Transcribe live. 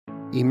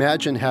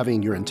Imagine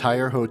having your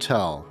entire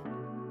hotel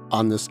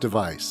on this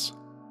device.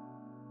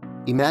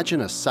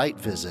 Imagine a site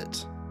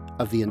visit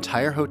of the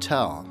entire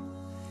hotel,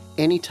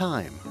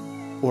 anytime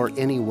or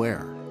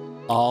anywhere,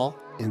 all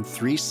in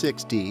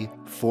 360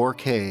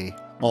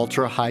 4K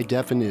ultra high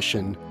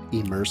definition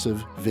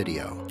immersive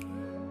video.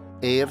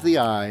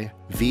 Aofthei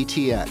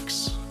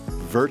VTX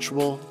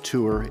Virtual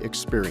Tour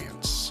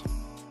Experience.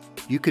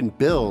 You can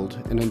build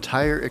an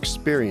entire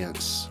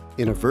experience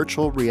in a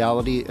virtual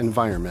reality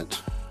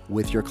environment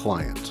with your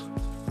client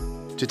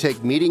to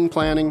take meeting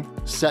planning,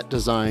 set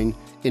design,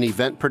 and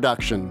event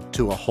production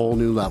to a whole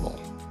new level.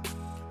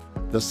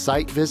 The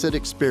site visit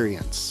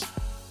experience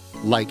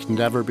like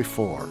never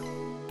before.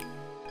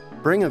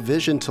 Bring a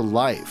vision to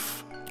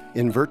life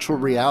in virtual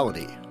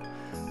reality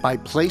by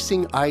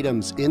placing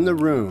items in the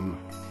room,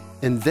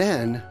 and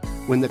then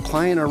when the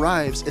client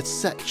arrives, it's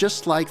set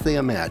just like they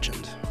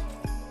imagined.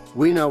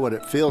 We know what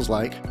it feels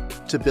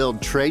like to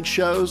build trade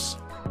shows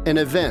and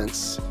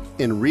events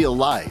in real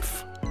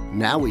life.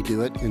 Now we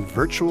do it in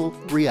virtual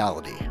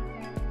reality,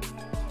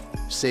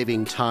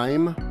 saving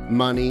time,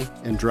 money,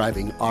 and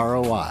driving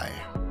ROI,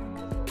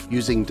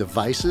 using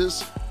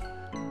devices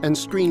and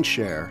screen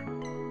share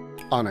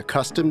on a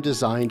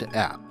custom-designed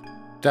app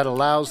that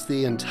allows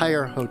the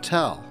entire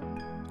hotel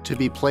to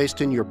be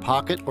placed in your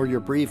pocket or your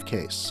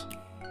briefcase,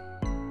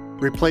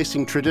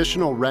 replacing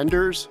traditional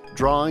renders,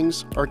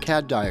 drawings, or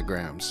CAD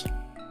diagrams.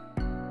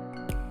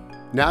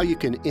 Now you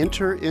can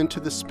enter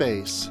into the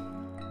space,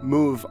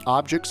 move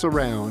objects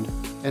around,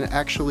 and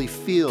actually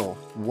feel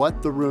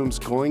what the room's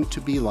going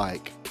to be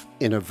like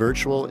in a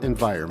virtual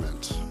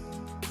environment,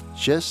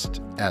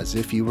 just as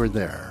if you were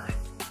there.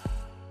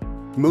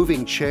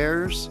 Moving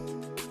chairs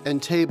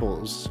and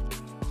tables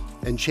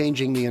and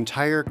changing the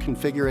entire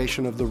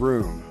configuration of the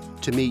room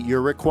to meet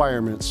your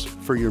requirements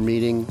for your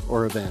meeting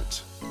or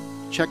event.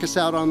 Check us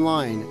out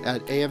online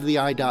at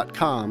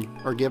aofthei.com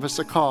or give us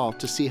a call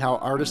to see how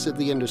artists of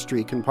the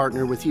industry can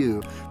partner with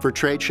you for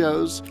trade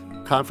shows,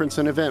 conference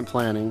and event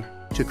planning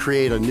to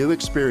create a new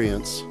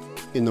experience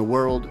in the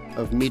world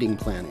of meeting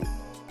planning.